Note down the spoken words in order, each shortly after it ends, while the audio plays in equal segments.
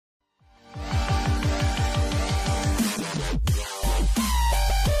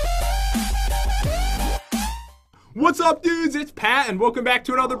What's up, dudes? It's Pat, and welcome back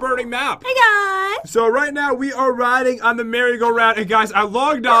to another burning map. Hey, guys! So right now, we are riding on the merry-go-round, and guys, I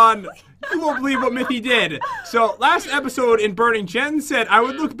logged on. You won't believe what Mithy did. So, last episode in Burning, Jen said I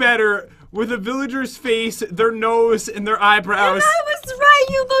would look better with a villager's face, their nose, and their eyebrows. And I was right,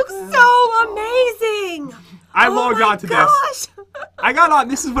 you look so amazing! I logged on to this. I got on,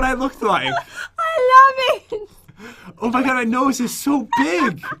 this is what I looked like. I love it! Oh my god, my nose is so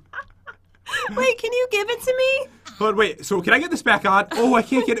big! Wait, can you give it to me? But wait, so can I get this back on? Oh, I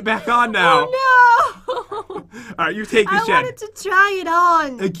can't get it back on now. Oh no! Alright, you take this, Jen. I wanted to try it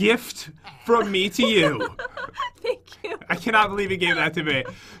on. A gift from me to you. Thank you. I cannot believe he gave that to me.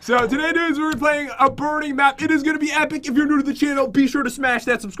 So today, dudes, we're playing a burning map. It is going to be epic. If you're new to the channel, be sure to smash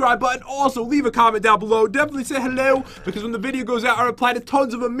that subscribe button. Also, leave a comment down below. Definitely say hello, because when the video goes out, I reply to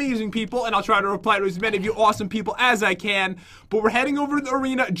tons of amazing people, and I'll try to reply to as many of you awesome people as I can. But we're heading over to the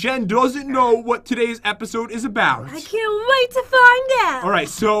arena. Jen doesn't know what today's episode is about. I can't wait to find out. All right,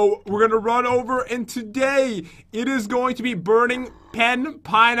 so we're going to run over, and today it is going to be burning pen,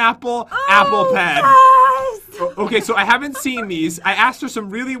 pineapple, apple pen. Guys. Okay, so I haven't seen these. I asked her some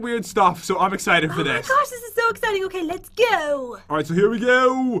really weird stuff, so I'm excited for this. Oh my gosh, this is so exciting. Okay, let's go. All right, so here we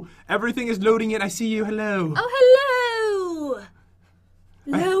go. Everything is loading in. I see you. Hello. Oh, hello.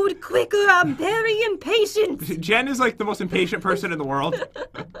 Load quicker. I'm very impatient. Jen is like the most impatient person in the world.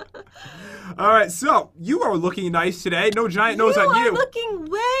 All right, so you are looking nice today. No giant nose on you. You are looking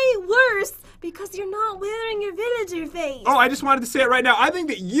way worse because you're not wearing your villager face. Oh, I just wanted to say it right now. I think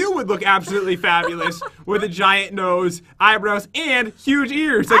that you would look absolutely fabulous with a giant nose, eyebrows, and huge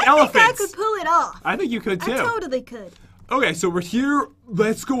ears like elephants. I think I could pull it off. I think you could too. I totally could. Okay, so we're here.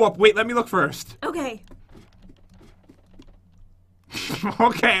 Let's go up. Wait, let me look first. Okay.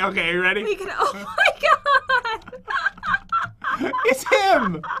 Okay, you ready? We can. Oh my god! It's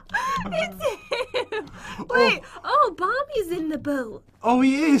him! It's him! Wait, oh, Bobby's in the boat. Oh,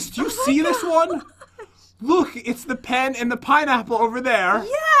 he is. Do you see this one? Look, it's the pen and the pineapple over there.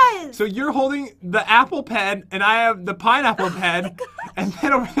 Yes! So you're holding the apple pen, and I have the pineapple pen. And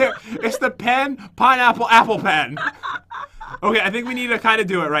then over there, it's the pen, pineapple, apple pen. Okay, I think we need to kind of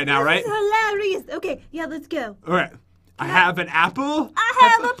do it right now, right? This is hilarious. Okay, yeah, let's go. All right. I have an apple. I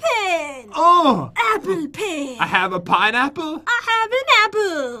have a pen. Oh! Apple pen. I have a pineapple. I have an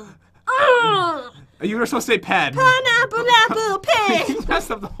apple. Oh! You were supposed to say pen. Pineapple, apple, pen. You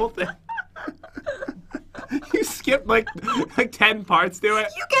messed up the whole thing. You skipped like 10 parts to it.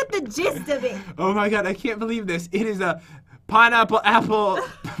 You get the gist of it. Oh my god, I can't believe this. It is a pineapple apple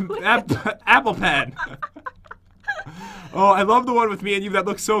apple pen. Oh, I love the one with me and you. That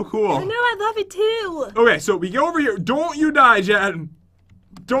looks so cool. I know, I love it too. Okay, so we go over here. Don't you die, Jen.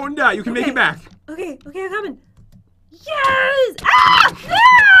 Don't die. You can make it back. Okay, I'm coming. Yes! Ah!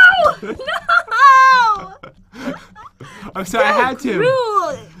 No! No! I'm sorry, I had to.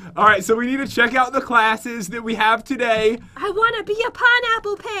 Cruel. All right, so we need to check out the classes that we have today. I want to be a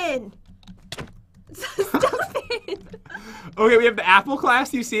pineapple pen. Stop it. Okay, we have the apple class.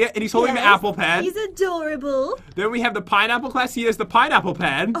 Do you see it? And he's holding the apple pen. He's adorable. Then we have the pineapple class. He has the pineapple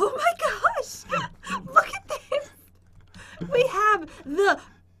pen. Oh my gosh. Look at this. We have the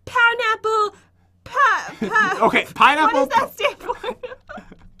pineapple Okay, pineapple. What does that stand for?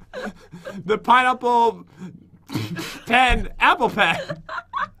 The pineapple pen, apple pen.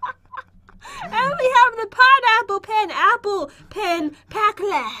 And we have the pineapple pen, apple pen pack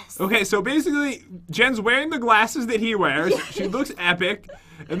class. Okay, so basically, Jen's wearing the glasses that he wears. She looks epic.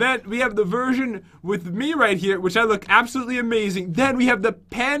 And then we have the version with me right here, which I look absolutely amazing. Then we have the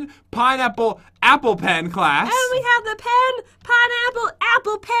pen, pineapple, apple pen class. And we have the pen, pineapple,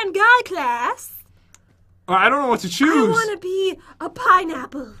 apple pen guy class. I don't know what to choose. I want to be a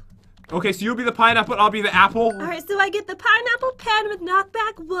pineapple. Okay, so you'll be the pineapple, I'll be the apple. All right, so I get the pineapple pen with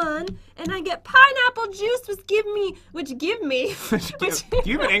knockback 1, and I get pineapple juice, which give me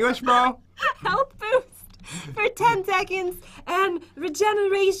You have English, bro? Health boost for 10 seconds and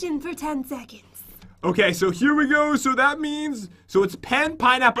regeneration for 10 seconds. Okay, so here we go. So that means, so it's pen,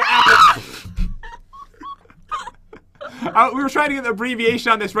 pineapple, apple. We were trying to get the abbreviation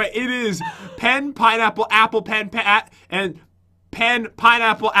on this, right? It is pen, pineapple, apple, pen, and pen,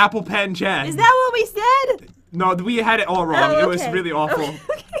 pineapple, apple, pen, Jen. Is that what we said? No, we had it all wrong. Oh, okay. It was really awful.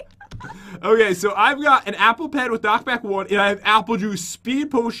 Okay. Okay, so I've got an apple pen with knockback 1, and I have apple juice,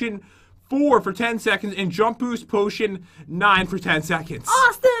 speed potion 4 for 10 seconds, and jump boost potion 9 for 10 seconds.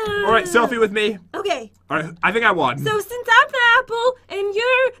 Awesome! All right, selfie with me. Okay. All right, I think I won. So since I'm the apple and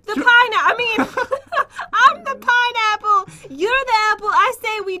you're the pineapple, I'm the pineapple, you're the apple, I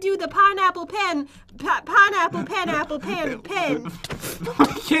say we do the pineapple pen, pineapple, pen.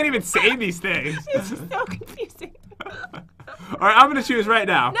 I can't even say these things. It's just so confusing. All right, I'm gonna choose right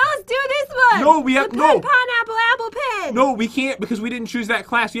now. No, let's do this one. No, we have the no. Pineapple apple pen. No, we can't because we didn't choose that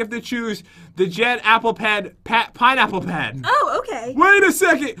class. You have to choose the Jen apple pen, pineapple pen. Oh, okay. Wait a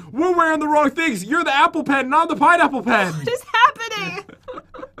second. We're wearing the wrong things. You're the apple pen, and I'm the pineapple pen. What is happening?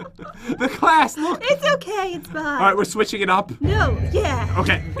 The class, look. It's okay. It's fine. All right, we're switching it up. No, yeah.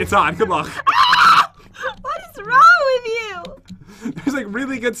 Okay, it's on. Good luck. What is wrong with you? There's like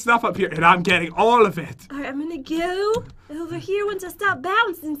really good stuff up here, and I'm getting all of it. All right, I'm gonna go over here once I stop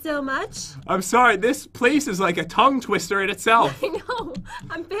bouncing so much. I'm sorry, this place is like a tongue twister in itself. I know.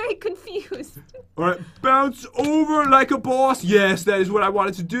 I'm very confused. All right, bounce over like a boss. Yes, that is what I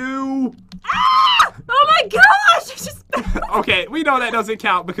wanted to do. Ah! Oh my gosh! I just Okay, we know that doesn't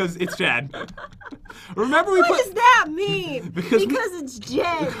count because it's Jen. Remember we What does that mean? Because it's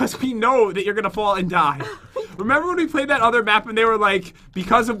Jen. Because we know that you're gonna fall and die. Remember when we played that other map and they were like,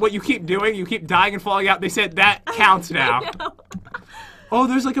 because of what you keep doing, you keep dying and falling out, they said that counts now. Oh,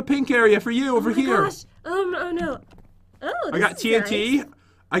 there's like a pink area for you over here. Gosh. Oh no. Oh, this I got is TNT. Nice.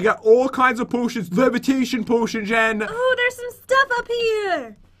 I got all kinds of potions. Levitation potion, Jen. Oh, there's some stuff up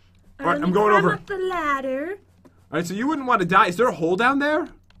here. All right, let I'm me going climb over. up the ladder. All right, so you wouldn't want to die. Is there a hole down there?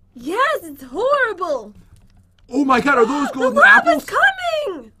 Yes, it's horrible. Oh my God, are those golden the apples? lava's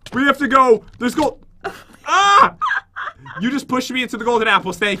coming. We have to go. There's gold. Ah! You just pushed me into the golden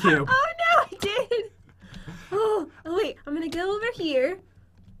apples. Thank you. Oh no, I did. Oh wait, I'm gonna go over here,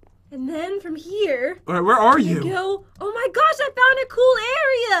 and then from here. All right, where are you? Go. Oh my gosh, I found a cool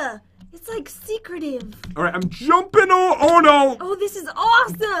area. It's like secretive. All right, I'm jumping. Oh no. Oh, this is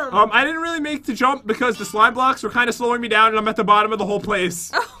awesome. I didn't really make the jump because the slime blocks were kind of slowing me down, and I'm at the bottom of the whole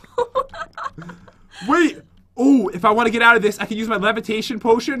place. Wait. Oh, if I want to get out of this, I can use my levitation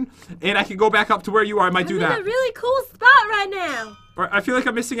potion, and I can go back up to where you are. I might do that. I'm in a really cool spot right now. All right, I feel like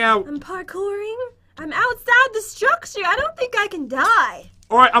I'm missing out. I'm parkouring. I'm outside the structure. I don't think I can die.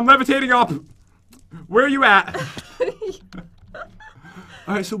 All right, I'm levitating up. Where are you at?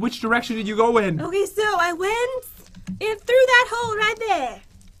 All right, so which direction did you go in? Okay, so I went in through that hole right there.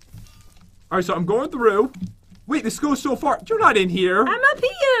 All right, so I'm going through. Wait, this goes so far. You're not in here. I'm up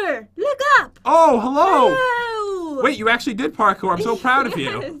here. Look up. Oh, hello. Hello. Wait, you actually did parkour. I'm so proud of you.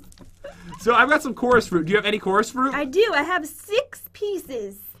 Yes. So I've got some chorus fruit. Do you have any chorus fruit? I do. I have 6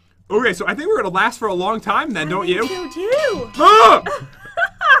 pieces. Okay, so I think we're going to last for a long time then, don't you? I do too. Ah!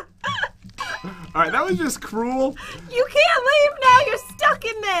 All right, that was just cruel. You can't leave now. You're stuck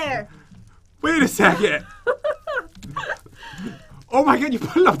in there. Wait a second. Oh my God, you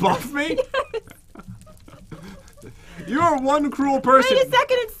put it above me? You are one cruel person. Wait a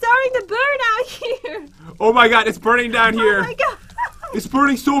second. It's starting to burn out here. Oh my God, it's burning down here. Oh my God. It's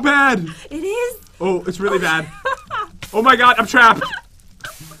burning so bad. It is? Oh, it's really bad. Oh my God, I'm trapped.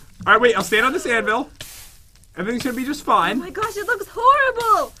 All right, wait, I'll stand on this anvil. Everything's gonna be just Oh fine. my gosh, it looks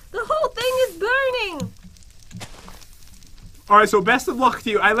horrible. The whole thing is burning. All right, so best of luck to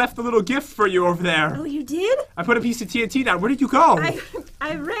you. I left a little gift for you over there. Oh, you did? I put a piece of TNT down. Where did you go?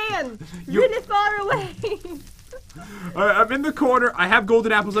 I ran really far away. All right, I'm in the corner. I have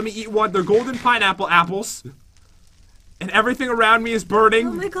golden apples. Let me eat one. They're golden pineapple apples. And everything around me is burning.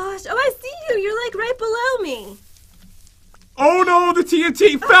 Oh my gosh. Oh, I see you. You're like right below me. Oh no, the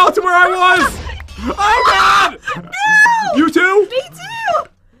TNT fell to where I was. Oh God! No! You too? Me too!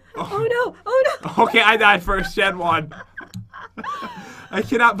 Oh no, oh no. Okay, I died first. Jen won. I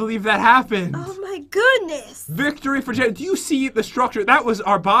cannot believe that happened. Oh my goodness. Victory for Jen. Do you see the structure? That was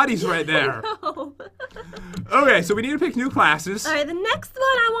our bodies right there. No. Okay, so we need to pick new classes. All right, the next one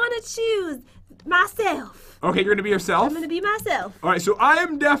I want to choose myself. Okay, you're going to be yourself? I'm going to be myself. All right, so I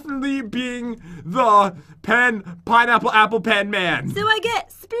am definitely being the pineapple apple pen man. So I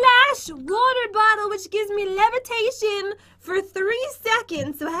get splash water bottle, which gives me levitation for 3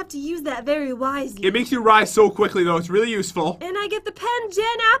 seconds. So I have to use that very wisely. It makes you rise so quickly, though. It's really useful. And I get the pen Jen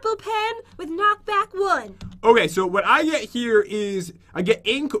apple pen with knockback 1. Okay, so what I get here is I get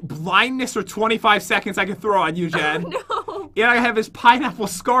ink blindness for 25 seconds I can throw on you, Jen. Oh, no. And I have this pineapple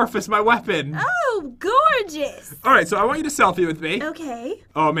scarf as my weapon. Oh, gorgeous. All right, so I want you to selfie with me. Okay.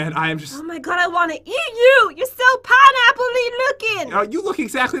 Oh, man, I am just... Oh, my God, I want to eat you. You're so pineapple-y looking. You look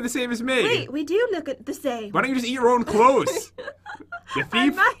exactly the same as me. Wait, we do look the same. Why don't you just eat your own clothes? You I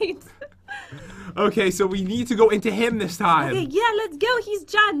thief. might. Okay, so we need to go into him this time. Okay, yeah, let's go. He's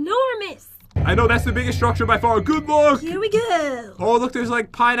ginormous. I know that's the biggest structure by far. Good luck. Here we go. Oh, look, there's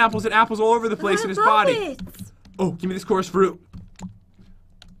like pineapples and apples all over the place in his body. It. Oh, give me this chorus fruit.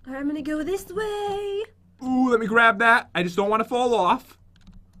 All right, I'm gonna go this way. Ooh, let me grab that. I just don't want to fall off.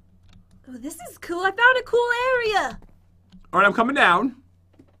 Oh, this is cool. I found a cool area. All right, I'm coming down.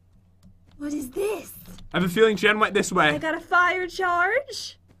 What is this? I have a feeling Jen went this I way. got a fire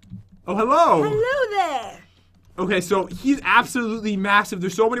charge. Oh, hello. Hello there. Okay, so he's absolutely massive.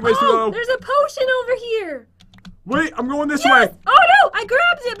 There's so many ways to Oh, go. there's a potion over here. Wait, I'm going this Yes. way. Oh no, I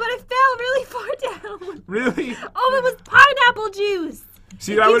grabbed it, but I fell really far down. Really? Oh, it was pineapple juice.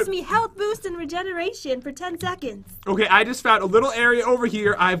 See, It that gives would. me health boost and regeneration for 10 seconds. Okay, I just found a little area over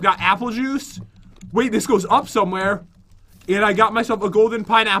here. I've got apple juice. Wait, this goes up somewhere. And I got myself a golden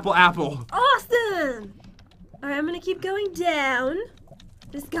pineapple apple. Awesome. All right, I'm gonna keep going down.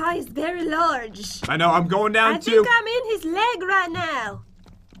 This guy is very large. I know, I'm going down I too. think I'm in his leg right now.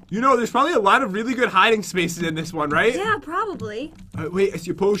 You know, there's probably a lot of really good hiding spaces in this one, right? Yeah, probably. Wait, it's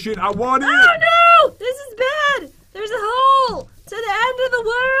your potion. I want it. Oh no! This is bad! There's a hole to the end of the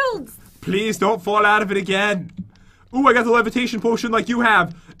world! Please don't fall out of it again. Ooh, I got the levitation potion like you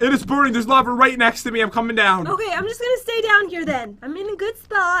have. It is burning. There's lava right next to me. I'm coming down. Okay, I'm just gonna stay down here then. I'm in a good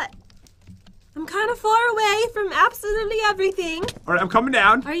spot. I'm kind of far away from absolutely everything. All right, I'm coming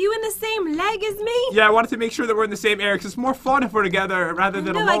down. Are you in the same leg as me? Yeah, I wanted to make sure that we're in the same area because it's more fun if we're together rather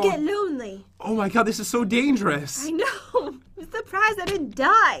than No, alone. I get lonely. Oh my god, this is so dangerous. I know. I'm surprised I didn't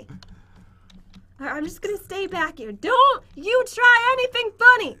die. All right, I'm just gonna stay back here. Don't you try anything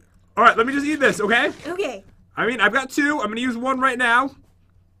funny. All right, let me just eat this, okay? Okay. I mean, I've got two. I'm gonna use one right now.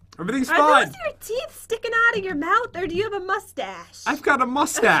 Everything's Are fine. those your teeth sticking out of your mouth, or do you have a mustache? I've got a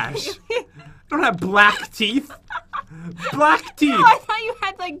mustache. I don't have black teeth. Black teeth. Oh, I thought you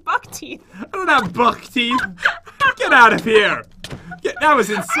had like buck teeth. I don't have buck teeth. Get out of here. That was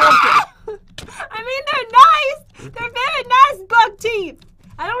insulting. I mean, they're nice. They're very nice buck teeth.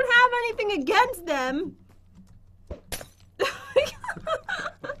 I don't have anything against them.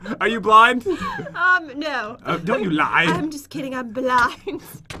 Are you blind? No. Don't you lie. I'm just kidding. I'm blind.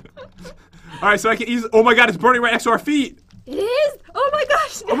 All right, so I can easily. Oh my god, it's burning right next to our feet. It is? Oh my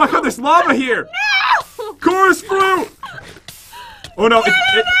gosh. Oh my god, there's lava here. No! Chorus fruit. Oh no,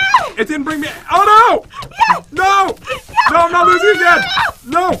 it didn't bring me. Oh no! Yes! No! No, I'm not losing again.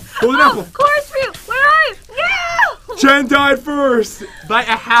 No! Golden apple. Chorus fruit, where are you? No! Jen died first by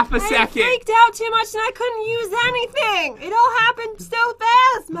a half a I second. freaked out too much and I couldn't use anything. It all happened so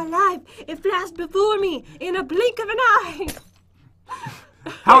fast. My life, it flashed before me in a blink of an eye.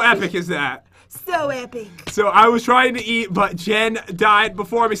 How epic is that? So epic. So I was trying to eat, but Jen died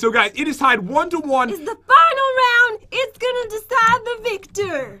before me. So guys, it is tied 1-1. It's the final round. It's gonna decide the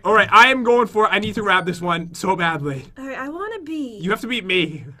victor. All right, I am going for it. I need to grab this one so badly. All right, I want to be. You have to beat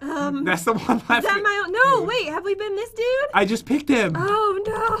me. That's the one left. Is that my own? No, wait. Have we been this dude? I just picked him.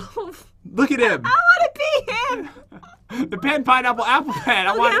 Oh no. Look at him. I want to be him. The pen, pineapple, apple pen.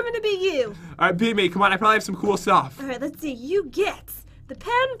 Okay, I'm gonna be you. All right, beat me. Come on, I probably have some cool stuff. All right, let's see. You get the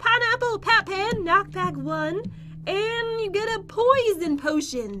pen, pineapple, pat pen, knockback 1, and you get a poison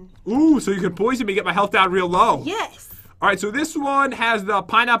potion. Ooh, so you can poison me, get my health down real low. Yes. All right, so this one has the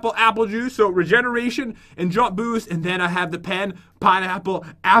pineapple apple juice, so regeneration and jump boost, and then I have the pen, pineapple,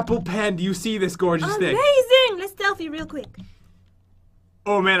 apple pen. Do you see this gorgeous thing? Amazing. Let's selfie real quick.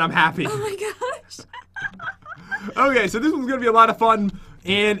 Oh man, I'm happy. Oh my gosh. Okay, so this one's gonna be a lot of fun,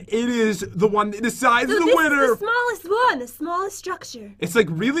 and it is the one that decides So the this winner. is the smallest one, the smallest structure. It's like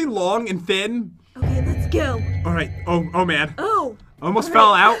really long and thin. Okay, let's go. All right. Oh man. Oh. I almost All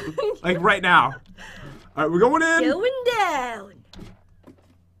fell right. out, like right now. All right, we're going in. Going down.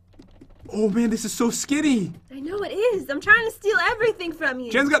 Oh man, this is so skinny. I know it is. I'm trying to steal everything from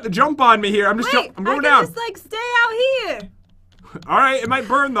you. Jen's got the jump on me here. I'm just Wait, I'm going I can down. just like stay out here. All right, it might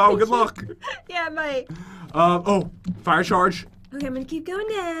burn though. Good luck. Yeah, it might. Oh, fire charge. Okay, I'm gonna keep going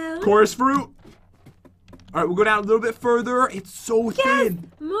down. Chorus fruit. All right, we'll go down a little bit further. It's so Yes,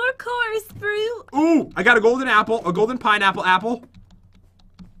 thin. more chorus fruit. Ooh, I got a golden apple, a golden pineapple apple.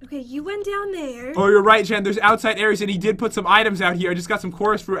 Okay, you went down there. Oh, you're right, Jen. There's outside areas, and he did put some items out here. I just got some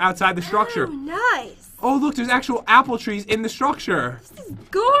chorus fruit outside the structure. Oh, nice. Oh, look, there's actual apple trees in the structure. This is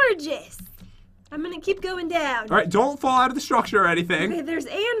gorgeous. I'm gonna keep going down. All right, don't fall out of the structure or anything. Okay, there's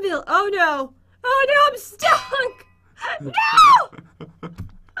anvil. Oh no. Oh no, I'm stuck. No!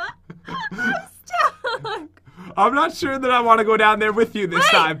 I'm stuck. I'm not sure that I want to go down there with you this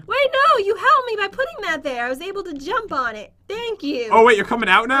time. Wait, no, you helped me by putting that there. I was able to jump on it. Thank you. Oh, wait, you're coming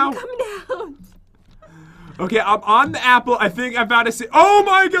out now? I'm coming down. Okay, I'm on the apple. I think I found a Oh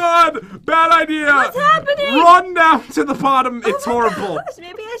my god! Bad idea! What's happening? Run down to the bottom. It's Oh my horrible. gosh,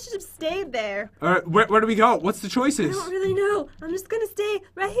 maybe I should have stayed there. All right, where do we go? What's the choices? I don't really know. I'm just gonna stay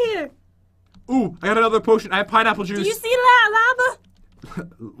right here. Ooh, I got another potion. I have pineapple juice. Do you see that lava?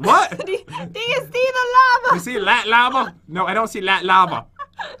 What? Do you see the lava? You see lat lava? No, I don't see lat lava.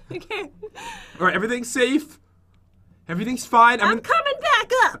 Okay. All right, everything's safe. Everything's fine. I'm coming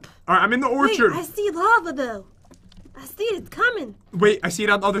back up. All right, I'm in the orchard. Wait, I see lava though. I see it. It's coming. Wait, I see it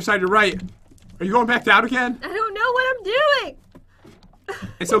on the other side to your right. Are you going back down again? I don't know what I'm doing.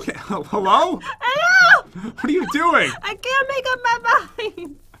 It's okay. Hello? Hello! What are you doing? I can't make up my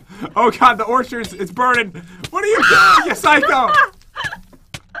mind. Oh God, the orchard is burning. What are you doing, you psycho?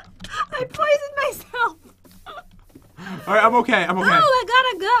 I poisoned myself. All right, I'm okay. I'm okay. Oh,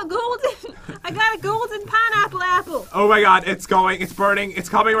 I got a golden pineapple apple. Oh my God, it's going. It's burning. It's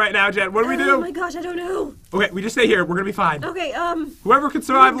coming right now, Jen. What do we do? Oh my gosh, I don't know. Okay, we just stay here. We're gonna be fine. Okay, Whoever can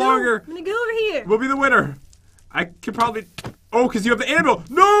survive longer I'm gonna go over here. will be the winner. I can probably. Oh, because you have the anvil.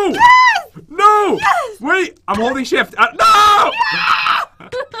 No! Yes! No! Yes! Wait, I'm holding shift. No!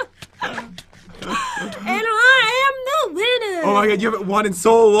 And I am the winner. Oh my God, you haven't won in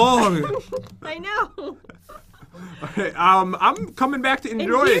so long. I know. Okay, I'm coming back to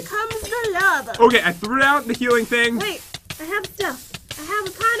enjoy And here it. comes the lava. Okay, I threw out the healing thing. Wait, I have stuff. I have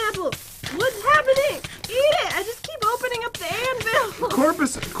a pineapple. What's happening? Eat it. I just keep opening up the anvil.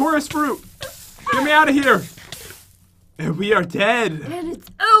 Chorus fruit. Get me out of here. And we are dead. And it's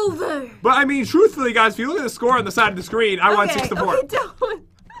over. But I mean, truthfully, guys, if you look at the score on the side of the screen, I won 6-4. Okay,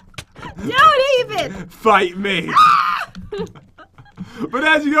 don't even. Fight me. But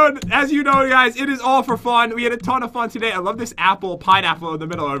as you know, guys, it is all for fun. We had a ton of fun today. I love this pineapple in the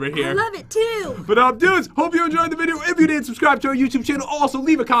middle over here. I love it too. But dudes, hope you enjoyed the video. If you did, subscribe to our YouTube channel. Also,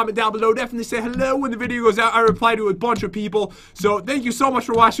 leave a comment down below. Definitely say hello when the video goes out. I reply to a bunch of people. So thank you so much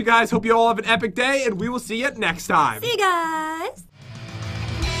for watching, guys. Hope you all have an epic day, and we will see you next time. See you guys.